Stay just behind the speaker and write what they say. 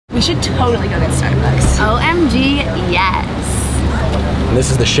We should totally go get Starbucks. OMG, yes. And this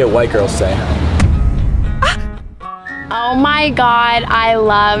is the shit white girls say. Oh my god, I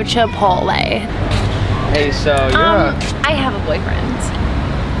love Chipotle. Hey, so you're I have a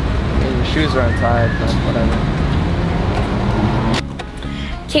boyfriend. your shoes are untied, but whatever.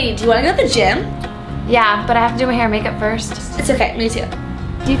 Katie, do you want to go to the gym? Yeah, but I have to do my hair and makeup first. It's okay, me too.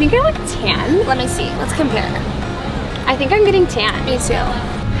 Do you think I look tan? Let me see, let's compare. I think I'm getting tan. Me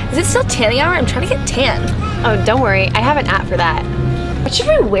too. Is it still tanning hour? I'm trying to get tan. Oh, don't worry, I have an app for that. What should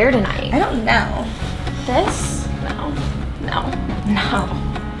I wear tonight? I don't know. This? No. No. No.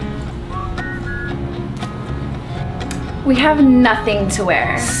 We have nothing to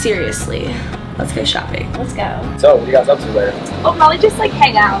wear. Seriously. Let's go shopping. Let's go. So, what are you guys up to later? Oh, probably just like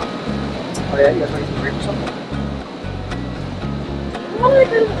hang out. Oh yeah, you guys want to eat or something? Want to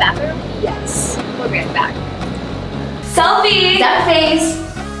go to the bathroom? Yes. We'll be right back. Selfie! Duck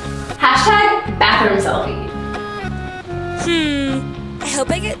face. Hashtag bathroom selfie. I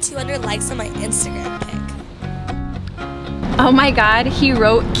hope I get 200 likes on my Instagram pic. Oh my god, he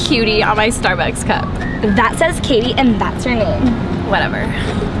wrote cutie on my Starbucks cup. That says Katie and that's her name. Whatever.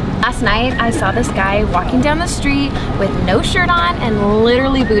 Last night, I saw this guy walking down the street with no shirt on and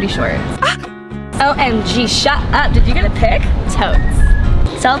literally booty shorts. OMG, shut up. Did you get a pic? Totes.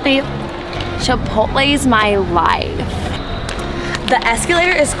 Selfie. Chipotle's my life. The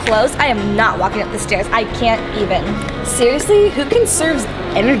escalator is closed. I am not walking up the stairs. I can't even. Seriously, who conserves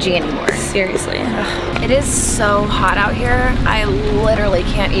energy anymore? Seriously. It is so hot out here. I literally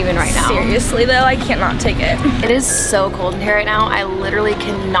can't even right now. Seriously though, I cannot take it. It is so cold in here right now. I literally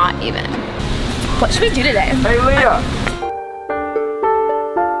cannot even. What should we do today? Hey Leah!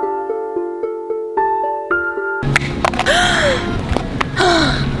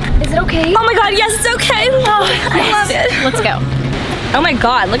 Is it okay? Oh my god, yes, it's okay. Oh, I love it. Let's go. Oh my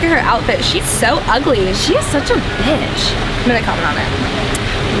god, look at her outfit. She's so ugly. She is such a bitch. I'm gonna comment on it.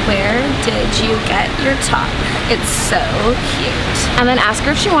 Where did you get your top? It's so cute. And then ask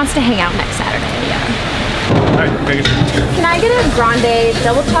her if she wants to hang out next Saturday. Alright, take it. Can I get a grande,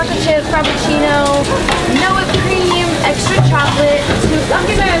 double chocolate chip frappuccino, no whipped cream, extra chocolate,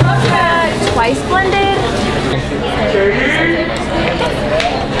 twice blended?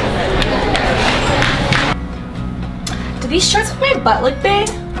 Do these shorts make my butt look big?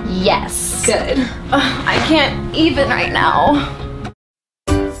 Yes. Good. I can't even right now.